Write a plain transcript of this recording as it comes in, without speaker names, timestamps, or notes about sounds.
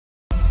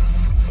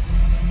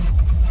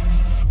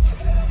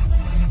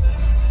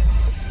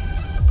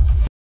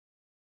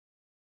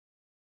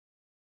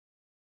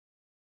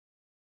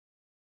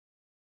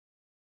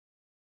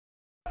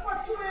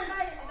fuck you is.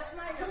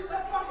 Who's a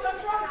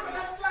fucking drunk for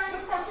that flying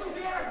fucking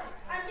hair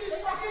and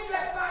this fucking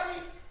dead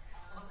body?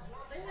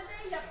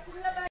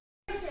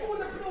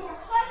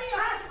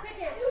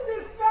 You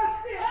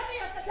disgusting.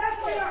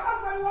 That's why your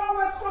husband will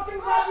always fucking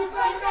grab you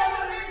because you don't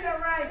want to read it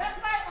right. That's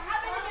why, how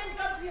many men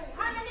drop you?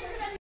 How many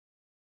children?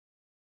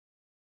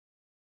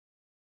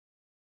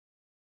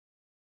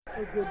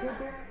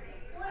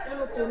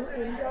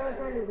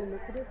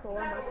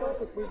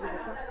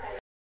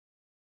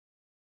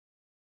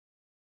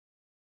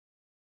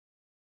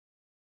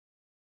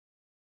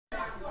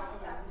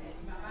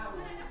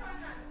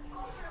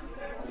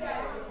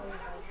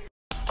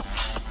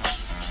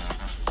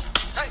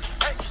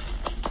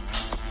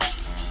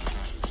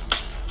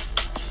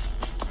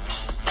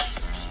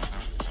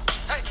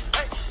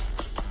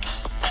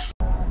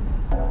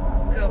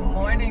 Good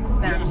morning,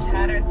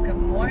 Snapchatters. Good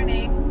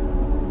morning.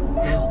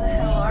 How the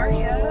hell are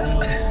you?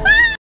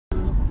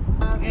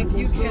 If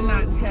you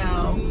cannot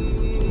tell,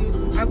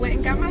 I went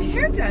and got my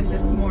hair done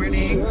this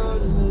morning. You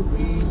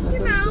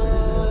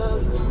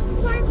know,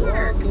 it's like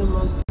work.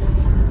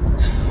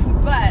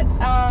 But,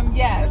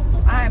 yes,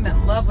 I'm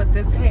in love with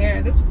this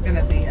hair. This is going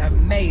to be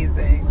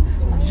amazing.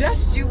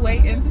 Just you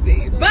wait and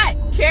see. But,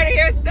 care to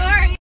hear a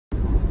story?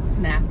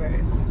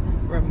 Snappers,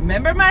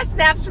 remember my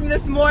snaps from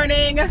this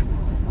morning?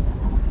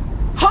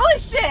 Holy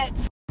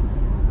shit!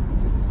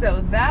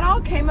 So that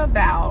all came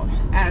about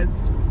as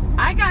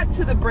I got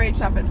to the braid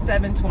shop at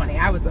 7:20.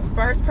 I was the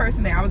first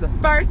person there. I was the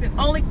first and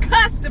only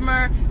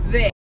customer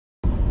there.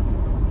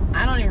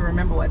 I don't even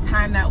remember what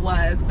time that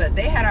was, but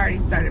they had already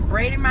started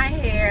braiding my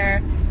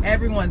hair.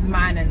 Everyone's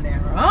minding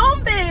their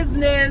own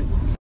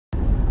business.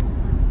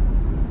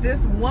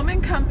 This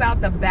woman comes out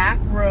the back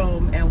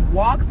room and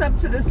walks up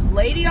to this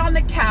lady on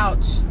the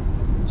couch.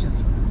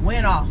 Just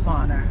went off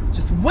on her.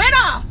 Just went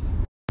off!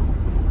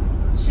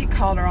 She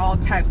called her all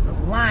types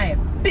of lying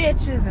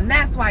bitches, and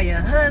that's why your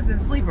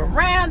husband sleep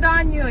around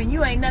on you and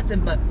you ain't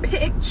nothing but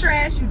pig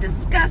trash, you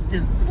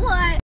disgusting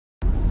slut.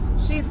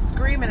 She's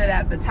screaming it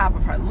at the top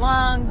of her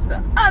lungs.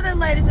 The other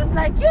lady's just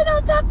like, you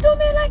don't talk to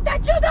me like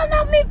that. You don't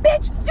know me,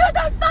 bitch. You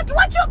don't fucking,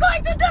 what you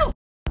going to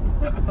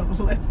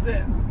do?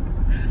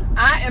 Listen,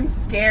 I am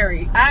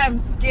scary. I am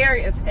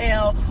scary as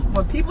hell.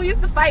 When people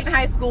used to fight in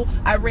high school,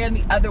 I ran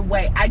the other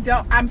way.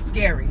 I'm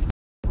scary.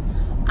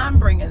 I'm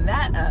bringing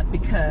that up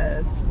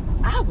because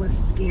I was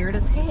scared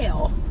as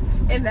hell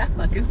in that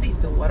fucking seat.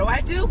 So what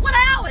do? What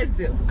I always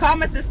do. Call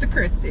my sister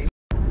Christy.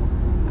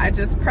 I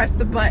just pressed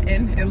the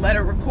button and let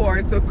her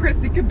record so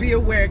Christy could be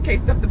aware in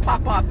case something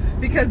pop off,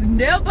 because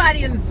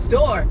nobody in the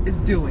store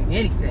is doing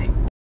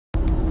anything.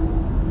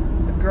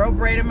 The girl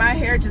braiding my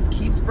hair just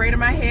keeps braiding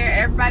my hair.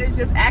 Everybody's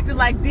just acting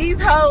like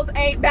these hoes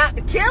ain't about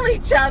to kill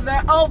each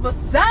other over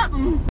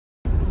something.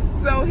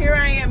 So here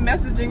I am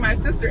messaging my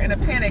sister in a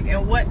panic,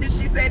 and what did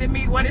she say to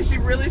me? What did she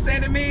really say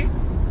to me?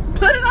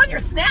 Put it on your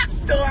Snap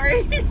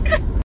story.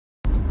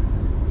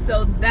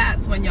 So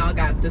that's when y'all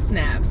got the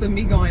snaps of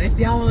me going, if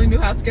y'all only knew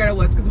how scared I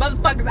was, because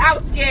motherfuckers, I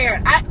was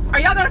scared. Are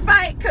y'all gonna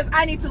fight? Because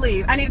I need to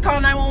leave. I need to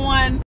call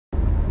 911.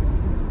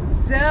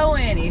 So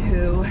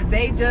anywho,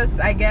 they just,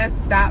 I guess,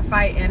 stopped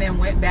fighting and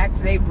went back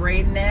to their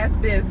braiding ass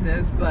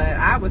business, but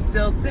I was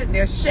still sitting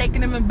there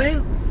shaking in my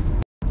boots.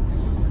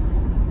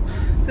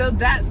 So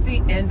that's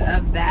the end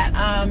of that.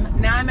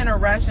 Now I'm in a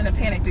rush and a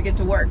panic to get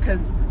to work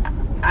because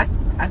I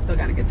still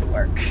got to get to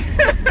work.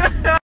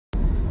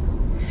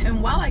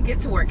 And while I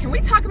get to work, can we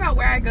talk about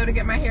where I go to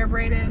get my hair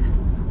braided?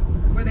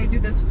 Where they do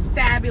this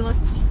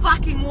fabulous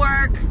fucking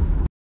work?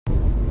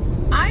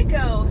 I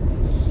go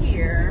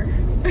here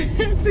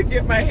to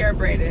get my hair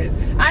braided.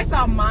 I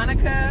saw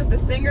Monica, the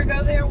singer,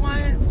 go there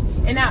once,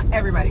 and now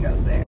everybody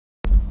goes there.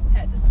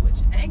 Had to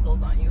switch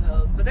angles on you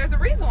hoes, but there's a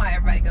reason why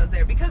everybody goes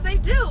there, because they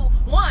do,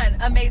 one,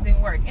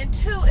 amazing work, and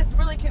two, it's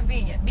really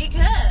convenient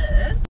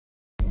because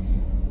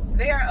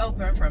they are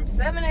open from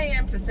 7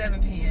 a.m. to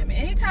 7 p.m.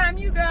 Anytime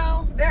you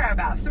go, there are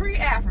about 3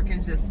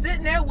 Africans just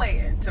sitting there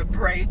waiting to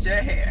braid your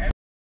hair.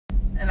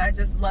 And I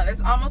just love it.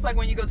 It's almost like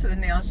when you go to the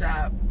nail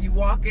shop. You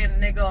walk in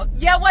and they go,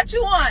 yeah, what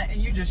you want? And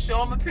you just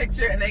show them a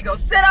picture and they go,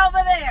 sit over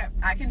there.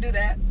 I can do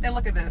that. And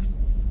look at this.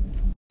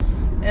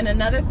 And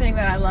another thing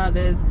that I love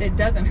is it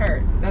doesn't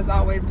hurt. That's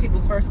always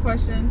people's first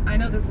question. I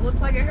know this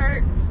looks like it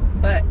hurts,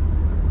 but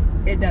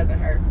it doesn't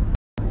hurt.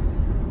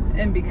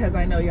 And because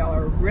I know y'all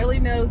are really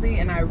nosy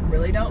and I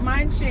really don't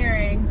mind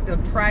sharing, the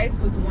price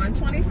was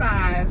 $125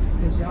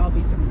 because y'all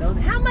be some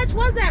nosy. How much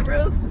was that,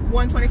 Ruth?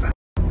 $125.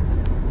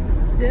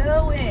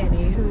 So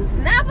anywho,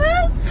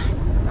 snappers,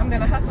 I'm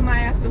gonna hustle my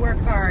ass to work.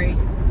 Sorry,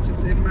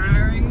 just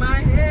admiring my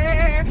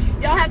hair.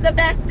 Y'all have the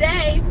best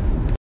day.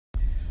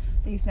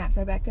 These snaps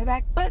are back to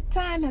back, but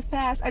time has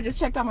passed. I just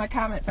checked on my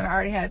comments and I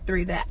already had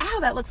 3 that, ow,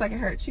 that looks like it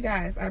hurts. You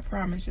guys, I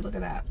promise you, look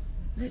at that.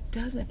 It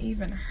doesn't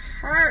even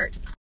hurt.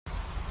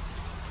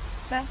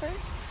 Snappers,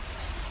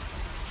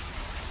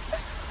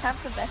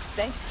 have the best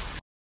day.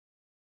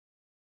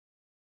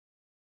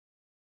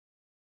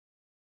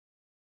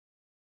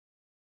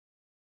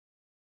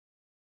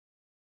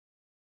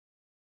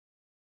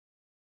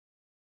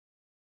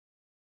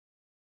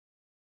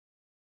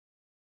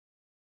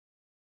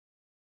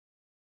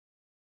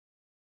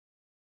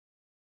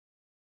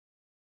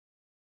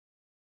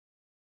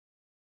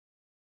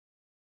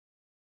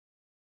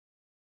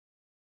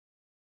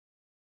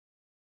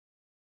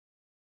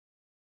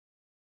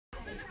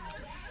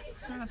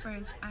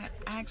 Snappers, I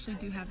actually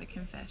do have a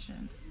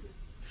confession.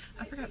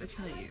 I forgot to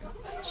tell you.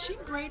 She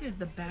braided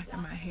the back of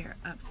my hair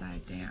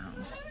upside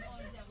down.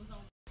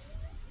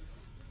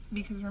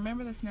 Because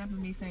remember the snap of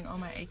me saying, oh,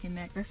 my aching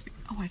neck? That's,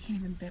 oh, I can't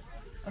even bend.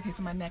 Okay,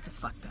 so my neck is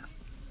fucked up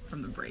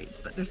from the braids,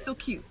 but they're still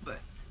cute, but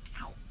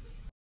ow.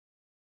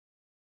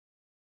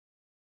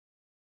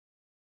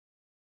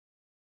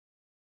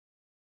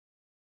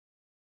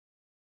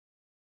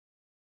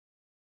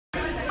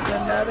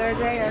 Another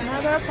day,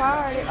 another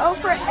party. Oh,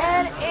 for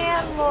Ed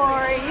and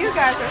Lori. You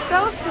guys are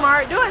so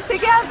smart. Do it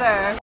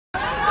together.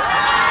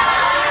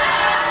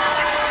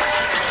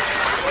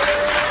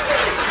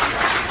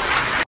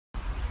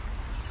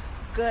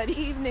 Good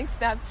evening,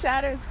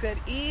 Snapchatters. Good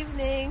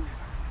evening.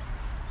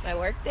 My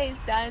work day's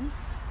done.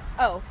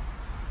 Oh,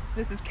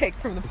 this is cake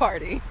from the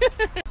party.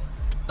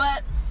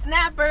 But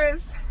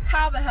snappers,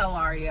 how the hell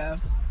are you?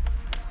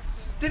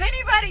 Did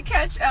anybody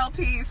catch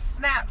LP's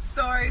snap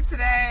story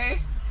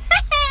today?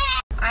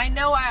 I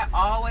know I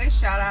always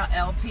shout out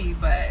LP,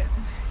 but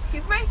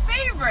he's my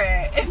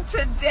favorite. And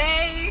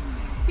today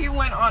he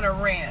went on a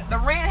rant. The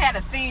rant had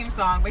a theme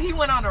song, but he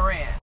went on a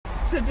rant.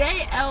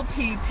 Today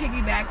LP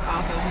piggybacked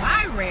off of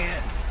my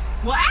rant.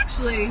 Well,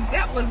 actually,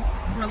 that was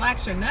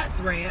Relax Your Nuts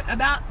rant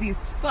about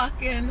these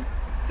fucking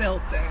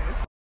filters.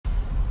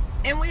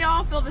 And we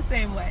all feel the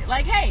same way.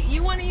 Like, hey,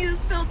 you want to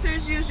use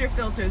filters, use your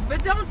filters,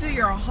 but don't do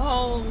your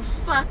whole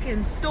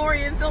fucking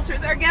story in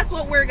filters, or guess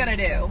what we're gonna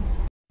do?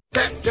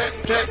 Tap, tap,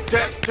 tap,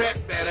 tap, tap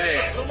that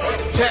ass.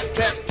 Tap,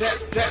 tap, tap,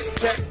 tap,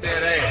 tap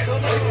that ass.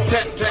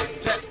 Tap, tap,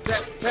 tap,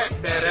 tap, tap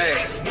that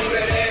ass. Move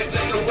that ass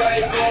in the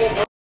right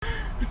over.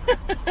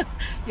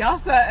 Y'all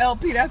saw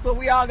LP, that's what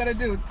we all gonna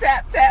do.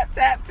 Tap, tap,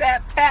 tap,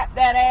 tap, tap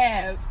that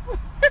ass.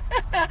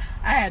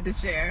 I had to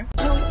share.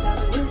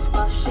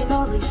 She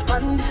no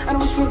respond. I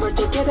don't scream her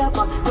to get up.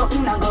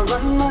 Nothing I go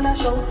run, man. I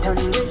show and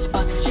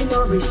whisper. She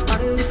no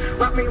respond.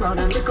 Wrap me round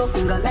and lick a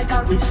finger like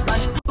a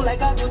wristband.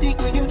 Like a beauty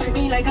queen, you treat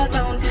me like a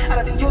clown. And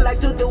I think you like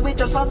to do it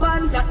just for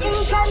fun. You're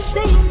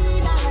inconceivable.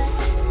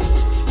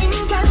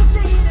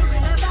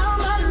 About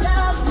my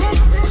love,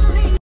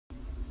 mystery.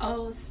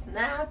 Oh,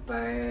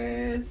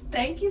 snappers.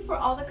 Thank you for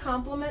all the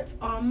compliments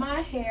on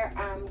my hair.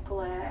 I'm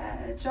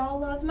glad y'all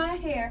love my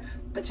hair,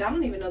 but y'all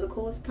don't even know the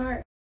coolest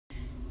part.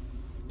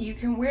 You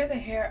can wear the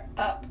hair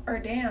up or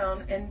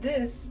down, and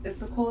this is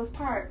the coolest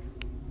part.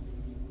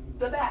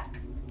 The back.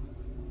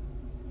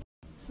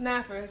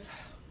 Snappers,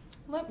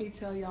 let me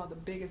tell y'all the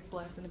biggest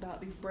blessing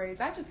about these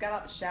braids. I just got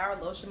out the shower,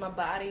 lotioned my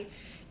body,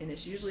 and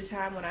it's usually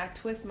time when I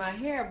twist my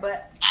hair,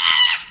 but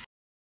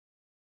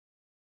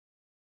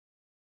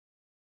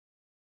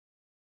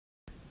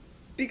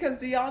because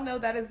do y'all know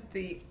that is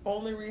the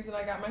only reason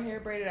I got my hair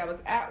braided? I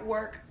was at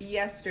work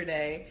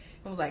yesterday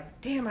and was like,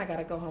 damn, I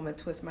gotta go home and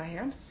twist my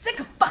hair. I'm sick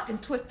of fucking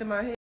twisting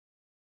my hair.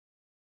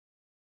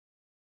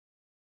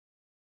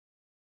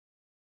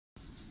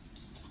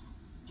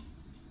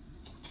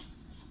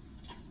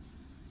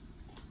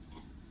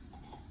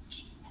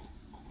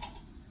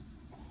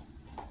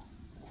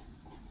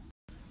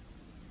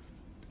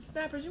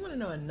 Snappers, you wanna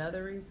know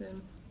another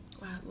reason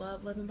why I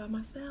love living by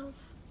myself?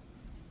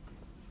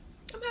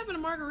 I'm having a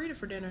margarita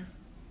for dinner.